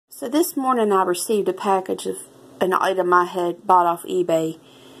So this morning I received a package of an item I had bought off eBay.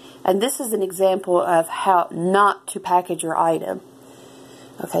 And this is an example of how not to package your item.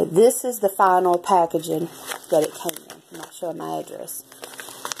 Okay, this is the final packaging that it came in. And I'll show you my address.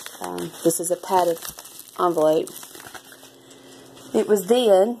 This is a padded envelope. It was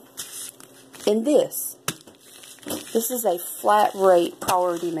then in this. This is a flat rate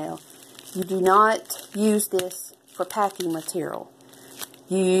priority mail. You do not use this for packing material.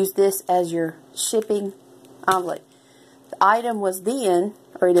 You use this as your shipping envelope. The item was then,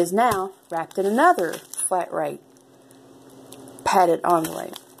 or it is now, wrapped in another flat rate padded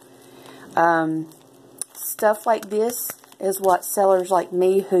envelope. Stuff like this is what sellers like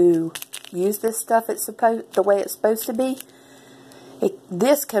me who use this stuff the way it's supposed to be,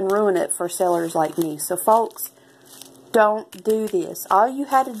 this can ruin it for sellers like me. So folks, don't do this. All you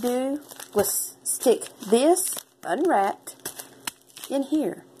had to do was stick this unwrapped in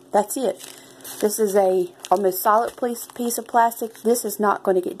here. That's it. This is a almost solid piece of plastic. This is not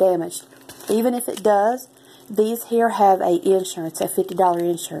going to get damaged. Even if it does, these here have a insurance, a $50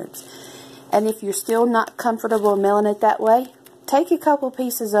 insurance. And if you're still not comfortable mailing it that way, take a couple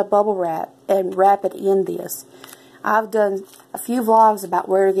pieces of bubble wrap and wrap it in this. I've done a few vlogs about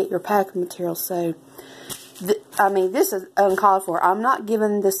where to get your packing material, so this is uncalled for. I'm not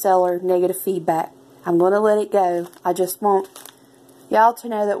giving the seller negative feedback. I'm going to let it go. I just want y'all to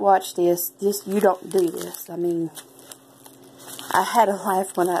know that watch this. You don't do this. I had a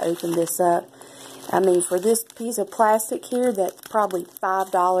laugh when I opened this up. For this piece of plastic here, that's probably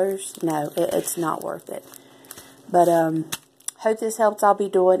 $5. No, it's not worth it. But hope this helps. I'll be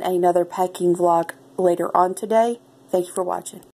doing another packing vlog later on today. Thank you for watching.